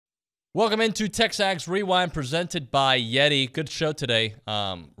Welcome into TexAgs Rewind presented by Yeti. Good show today.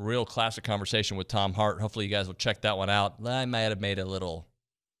 Real classic conversation with Tom Hart. Hopefully you guys will check that one out. I might have made a little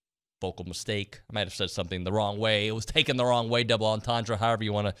vocal mistake. I might have said something the wrong way. It was taken the wrong way, double entendre, however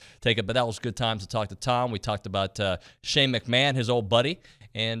you want to take it. But that was good times to talk to Tom. We talked about Shane McMahon, his old buddy,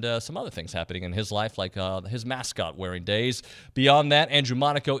 and some other things happening in his life, like his mascot wearing days. Beyond that, Andrew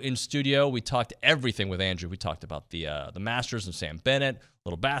Monaco in studio. We talked everything with Andrew. We talked about the Masters and Sam Bennett, a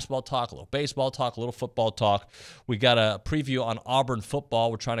little basketball talk, a little baseball talk, a little football talk. We got a preview on Auburn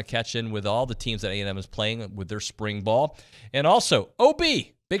football. We're trying to catch in with all the teams that A&M is playing with their spring ball. And also, OB,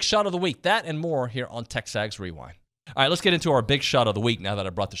 Big Shot of the Week. That and more here on TexAgs Rewind. All right, let's get into our Big Shot of the Week now that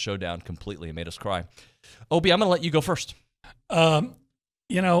I brought the show down completely and made us cry. OB, I'm going to let you go first.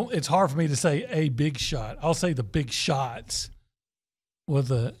 It's hard for me to say a big shot. I'll say the big shots were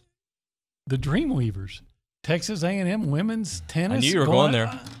the Dreamweavers. Texas A&M women's tennis. I knew you were going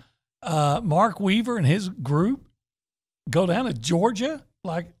there. Mark Weaver and his group go down to Georgia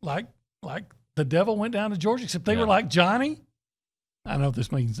like the devil went down to Georgia, except they were like Johnny. I know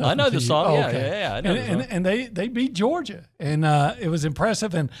this means nothing. I know to the you. song. Oh, Yeah, okay. yeah. I know the song. And they beat Georgia, and it was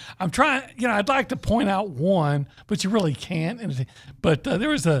impressive. And I'm trying, I'd like to point out one, but you really can't. But there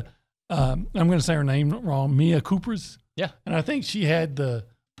was I'm going to say her name wrong, Mia Cooper's. Yeah. And I think she had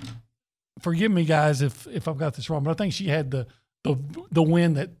forgive me guys if I've got this wrong, but I think she had the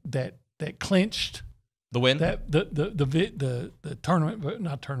win that clinched the win, that the tournament, but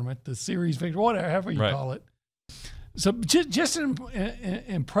not tournament, the series victory, whatever, however you call it. So just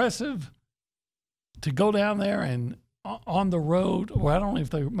impressive to go down there and on the road. Well, I don't know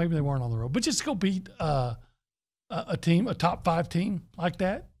if maybe they weren't on the road, but just go beat a team, a top 5 team like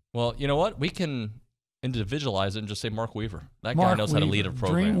that. Well, you know what? We can individualize it and just say Mark Weaver. That guy knows how to lead a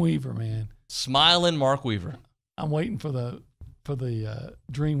program. Dreamweaver, man. Smiling Mark Weaver. I'm waiting for the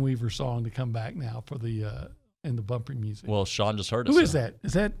Dreamweaver song to come back now for the in the bumper music. Well, Sean just heard it. Who is that?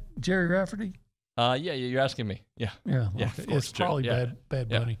 Is that Jerry Rafferty? Yeah, you're asking me. Yeah. Okay. It's probably Bad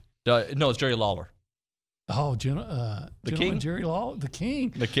Bunny. No, it's Jerry Lawler. Oh, the King? Jerry Lawler, the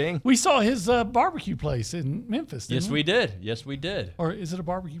King. The King. We saw his barbecue place in Memphis, didn't we? Yes, we did. Or is it a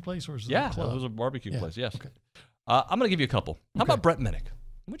barbecue place or is it a club? It was a barbecue place, yes. Okay. I'm going to give you a couple. How about Brett Minnick?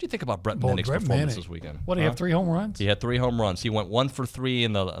 What did you think about Brett Minnick's performance this weekend? What, did he have 3 home runs? He had 3 home runs. He went 1 for 3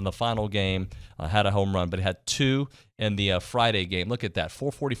 in the final game, had a home run, but he had 2 in the Friday game. Look at that,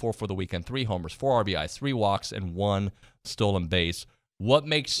 444 for the weekend, 3 homers, 4 RBIs, 3 walks, and 1 stolen base. What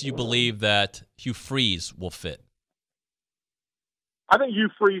makes you believe that Hugh Freeze will fit? I think Hugh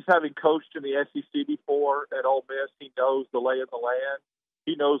Freeze, having coached in the SEC before at Ole Miss, he knows the lay of the land.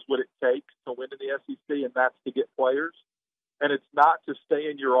 He knows what it takes to win in the SEC, and that's to get players. And it's not to stay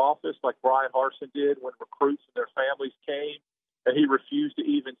in your office like Brian Harsin did when recruits and their families came, and he refused to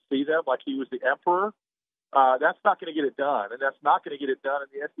even see them like he was the emperor. That's not going to get it done, and that's not going to get it done in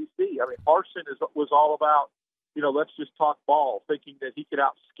the SEC. I mean, Harsin was all about, let's just talk ball, thinking that he could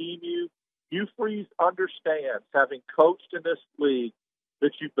out-scheme you. Hugh Freeze understands, having coached in this league,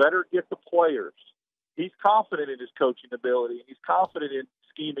 that you better get the players. He's confident in his coaching ability, and he's confident in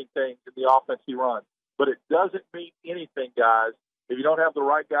scheming things in the offense he runs. But it doesn't mean anything, guys, if you don't have the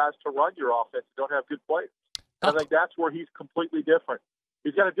right guys to run your offense, you don't have good players. I think that's where he's completely different.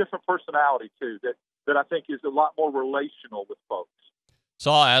 He's got a different personality, too, that I think is a lot more relational with folks. So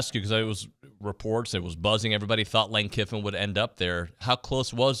I'll ask you, because it was reports, it was buzzing. Everybody thought Lane Kiffin would end up there. How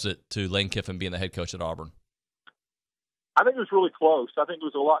close was it to Lane Kiffin being the head coach at Auburn? I think it was really close. I think it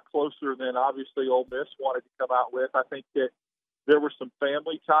was a lot closer than obviously Ole Miss wanted to come out with. I think that there were some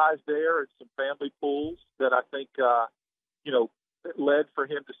family ties there and some family pools that I think, led for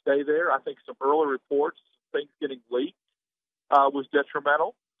him to stay there. I think some early reports, things getting leaked, was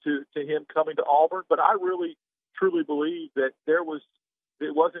detrimental to him coming to Auburn. But I really, truly believe that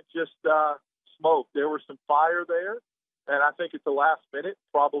it wasn't just smoke. There was some fire there. And I think at the last minute,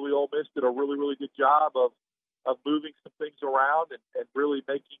 probably Ole Miss did a really, really good job of moving some things around and really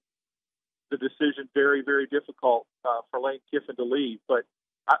making the decision very, very difficult for Lane Kiffin to leave. But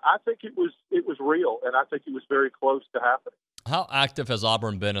I think it was real, and I think it was very close to happening. How active has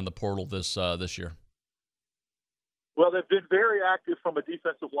Auburn been in the portal this year? Well, they've been very active from a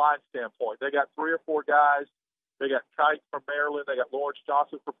defensive line standpoint. They got 3 or 4 guys. They got Kite from Maryland. They got Lawrence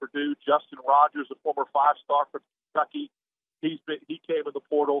Johnson from Purdue. Justin Rogers, a former 5-star from Kentucky. He came in the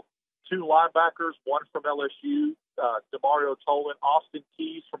portal. 2 linebackers, one from LSU, DeMario Tolan, Austin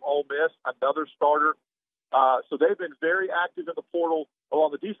Keys from Ole Miss, another starter. So they've been very active in the portal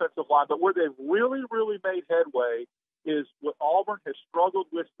along the defensive line. But where they've really, really made headway is what Auburn has struggled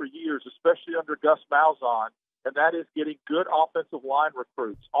with for years, especially under Gus Malzahn, and that is getting good offensive line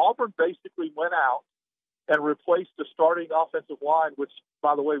recruits. Auburn basically went out and replaced the starting offensive line, which,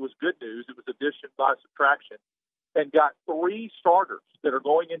 by the way, was good news. It was addition by subtraction, and got 3 starters that are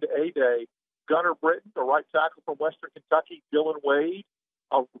going into A-Day. Gunnar Britton, the right tackle from Western Kentucky, Dylan Wade,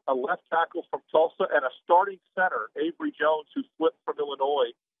 a left tackle from Tulsa, and a starting center, Avery Jones, who flipped from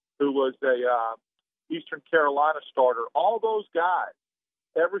Illinois, who was a Eastern Carolina starter. All those guys,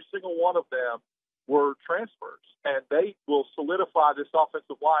 every single one of them were transfers, and they will solidify this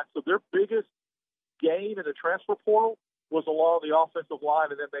offensive line. So their biggest gain in the transfer portal was along the offensive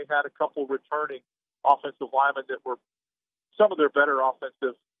line, and then they had a couple returning offensive linemen that were some of their better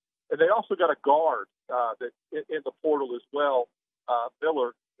offensive. And they also got a guard that in the portal as well,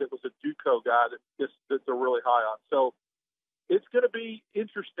 Miller, that was a JUCO guy that they're really high on. So it's going to be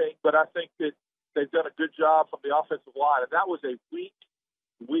interesting, but I think that they've done a good job from the offensive line, and that was a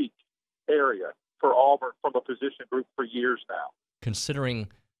weak area for Auburn from a position group for years now. Considering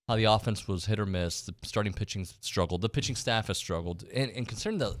how the offense was hit or miss, the starting pitching struggled, the pitching staff has struggled, and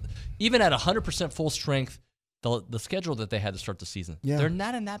considering that even at 100% full strength, the schedule that they had to start the season, they're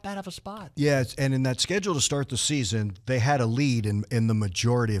not in that bad of a spot. Yeah, and in that schedule to start the season, they had a lead in the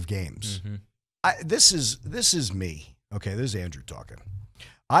majority of games. Mm-hmm. This is me. Okay, this is Andrew talking.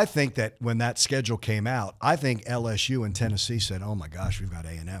 I think that when that schedule came out, I think LSU and Tennessee said, "Oh my gosh, we've got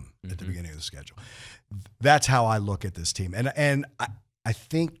A&M at the beginning of the schedule." That's how I look at this team, and I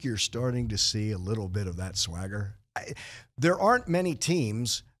think you're starting to see a little bit of that swagger. There aren't many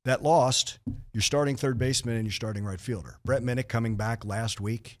teams that lost your starting third baseman and your starting right fielder. Brett Minnick coming back last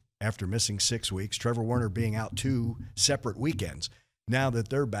week after missing 6 weeks. Trevor Warner being out 2 separate weekends. Now that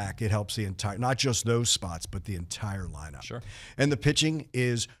they're back, it helps the entire, not just those spots, but the entire lineup. Sure. And the pitching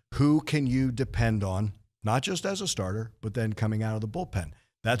is who can you depend on, not just as a starter, but then coming out of the bullpen.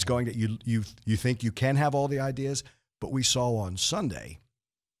 That's going to, you think you can have all the ideas, but we saw on Sunday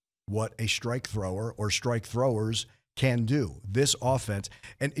what a strike thrower or strike throwers can do. This offense,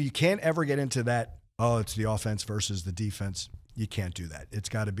 and you can't ever get into that, it's the offense versus the defense. You can't do that. It's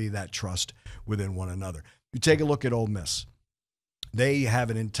got to be that trust within one another. You take a look at Ole Miss. They have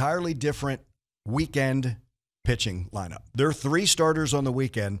an entirely different weekend pitching lineup. There are 3 starters on the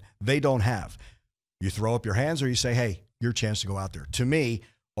weekend they don't have. You throw up your hands or you say, hey, your chance to go out there. To me,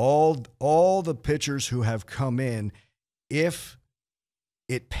 all the pitchers who have come in, if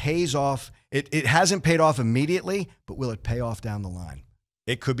it pays off, it hasn't paid off immediately, but will it pay off down the line?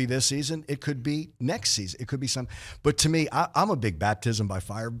 It could be this season. It could be next season. It could be some. But to me, I'm a big baptism by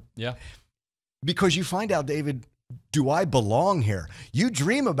fire. Yeah. Because you find out, David, do I belong here? You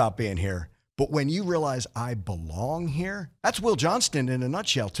dream about being here, but when you realize I belong here, that's Will Johnston in a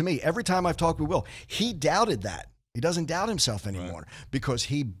nutshell. To me, every time I've talked with Will, he doubted that. He doesn't doubt himself anymore because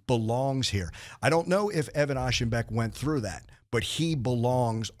he belongs here. I don't know if Evan Aschenbeck went through that, but he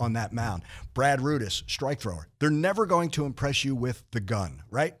belongs on that mound. Brad Rudis, strike thrower. They're never going to impress you with the gun,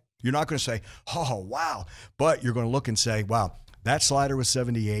 right? You're not going to say, oh, wow. But you're going to look and say, wow, that slider was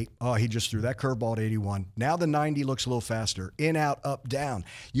 78. Oh, he just threw that curveball at 81. Now the 90 looks a little faster. In, out, up, down.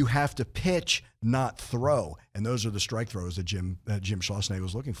 You have to pitch, not throw. And those are the strike throws that Jim Schlossnagle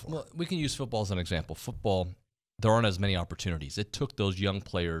was looking for. Well, we can use football as an example. Football, there aren't as many opportunities. It took those young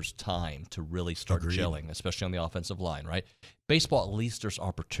players time to really start gelling, especially on the offensive line, right? Baseball, at least there's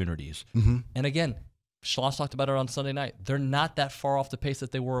opportunities. Mm-hmm. And again, Schloss talked about it on Sunday night. They're not that far off the pace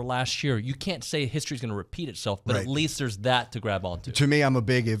that they were last year. You can't say history's going to repeat itself, but at least there's that to grab onto. To me, I'm a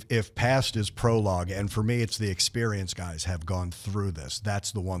big if past is prologue, and for me, it's the experienced guys have gone through this.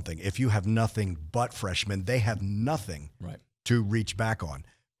 That's the one thing. If you have nothing but freshmen, they have nothing to reach back on.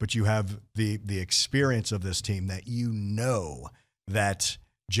 But you have the experience of this team that you know that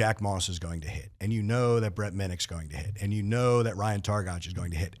Jack Moss is going to hit, and you know that Brett Minnick's going to hit, and you know that Ryan Targach is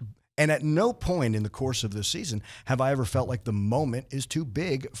going to hit. And at no point in the course of this season have I ever felt like the moment is too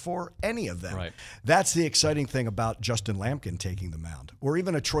big for any of them. Right. That's the exciting thing about Justin Lampkin taking the mound, or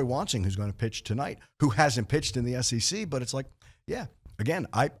even a Troy Wansing who's going to pitch tonight, who hasn't pitched in the SEC, but it's like, yeah, again,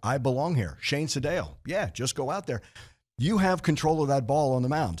 I belong here. Shane Sedale, yeah, just go out there. You have control of that ball on the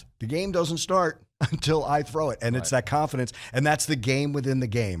mound. The game doesn't start until I throw it, and it's that confidence, and that's the game within the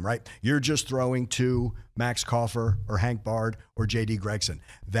game, right? You're just throwing to Max Coffer or Hank Bard or J.D. Gregson.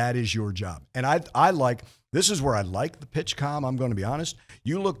 That is your job. And I like, this is where I like the pitch comm, I'm going to be honest.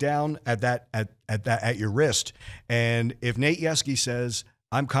 You look down at your wrist, and if Nate Yeske says,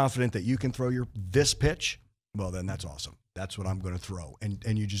 I'm confident that you can throw this pitch, well, then that's awesome. That's what I'm going to throw. And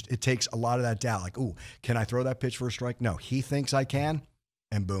it takes a lot of that doubt. Like, ooh, can I throw that pitch for a strike? No, he thinks I can.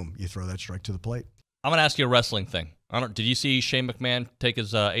 And boom, you throw that strike to the plate. I'm going to ask you a wrestling thing. Did you see Shane McMahon take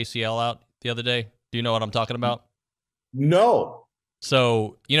his ACL out the other day? Do you know what I'm talking about? No.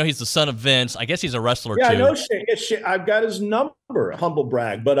 So, he's the son of Vince. I guess he's a wrestler, Yeah, too. I know Shane. Yeah, I've got his number, humble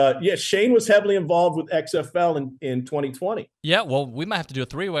brag. But, Shane was heavily involved with XFL in 2020. Yeah, well, we might have to do a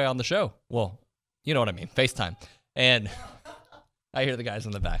three-way on the show. Well, you know what I mean, FaceTime. And I hear the guys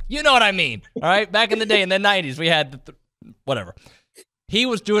in the back. You know what I mean, all right? Back in the day, in the 90s, we had whatever. He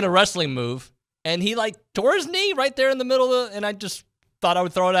was doing a wrestling move, and he, tore his knee right there in the middle of and I just thought I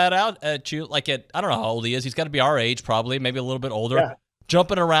would throw that out at you. I don't know how old he is. He's got to be our age, probably, maybe a little bit older. Yeah.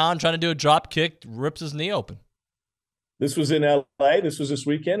 Jumping around, trying to do a drop kick, rips his knee open. This was in L.A.? This was this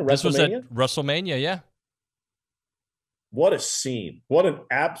weekend? This was at WrestleMania, yeah. What a scene. What an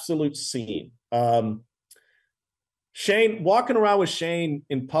absolute scene. Shane, walking around with Shane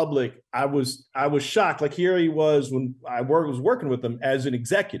in public, I was shocked. Here he was when I was working with him as an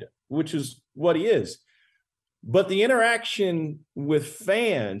executive, which is what he is. But the interaction with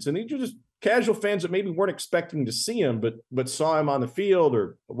fans, and these are just casual fans that maybe weren't expecting to see him, but saw him on the field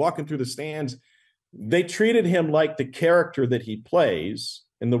or walking through the stands, they treated him like the character that he plays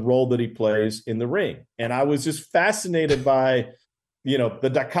and the role that he plays in the ring. And I was just fascinated by,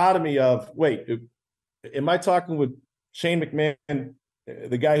 the dichotomy of, wait, am I talking with Shane McMahon,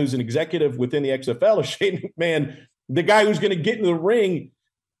 the guy who's an executive within the XFL, or Shane McMahon, the guy who's going to get in the ring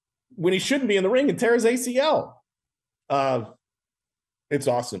when he shouldn't be in the ring and tear his ACL? It's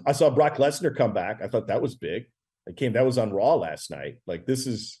awesome. I saw Brock Lesnar come back. I thought that was big. That was on Raw last night.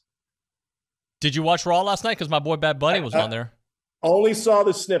 Did you watch Raw last night? Because my boy Bad Bunny was on there. Only saw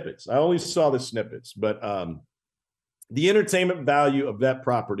the snippets. But the entertainment value of that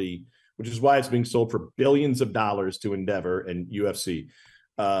property, which is why it's being sold for billions of dollars to Endeavor and UFC.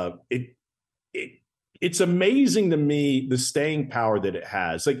 It's amazing to me, the staying power that it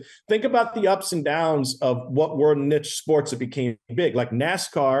has. Think about the ups and downs of what were niche sports that became big.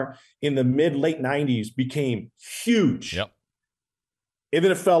 NASCAR in the late 90s became huge. Yep. And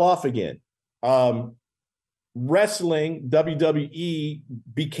then it fell off again. Wrestling, WWE,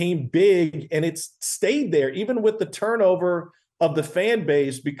 became big, and it's stayed there, even with the turnover of the fan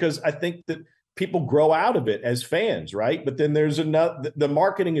base, because I think that people grow out of it as fans, right? But then there's the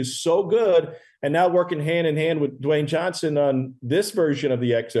marketing is so good, and now working hand in hand with Dwayne Johnson on this version of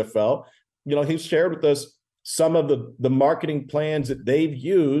the XFL, he's shared with us some of the marketing plans that they've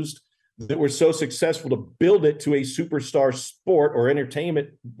used that were so successful to build it to a superstar sport or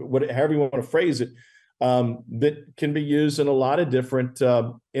entertainment, however you want to phrase it, that can be used in a lot of different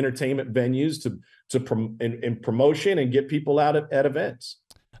entertainment venues in promotion and get people out at events.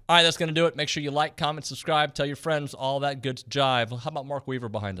 All right, that's going to do it. Make sure you like, comment, subscribe, tell your friends, all that good jive. How about Mark Weaver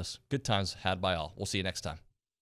behind us? Good times had by all. We'll see you next time.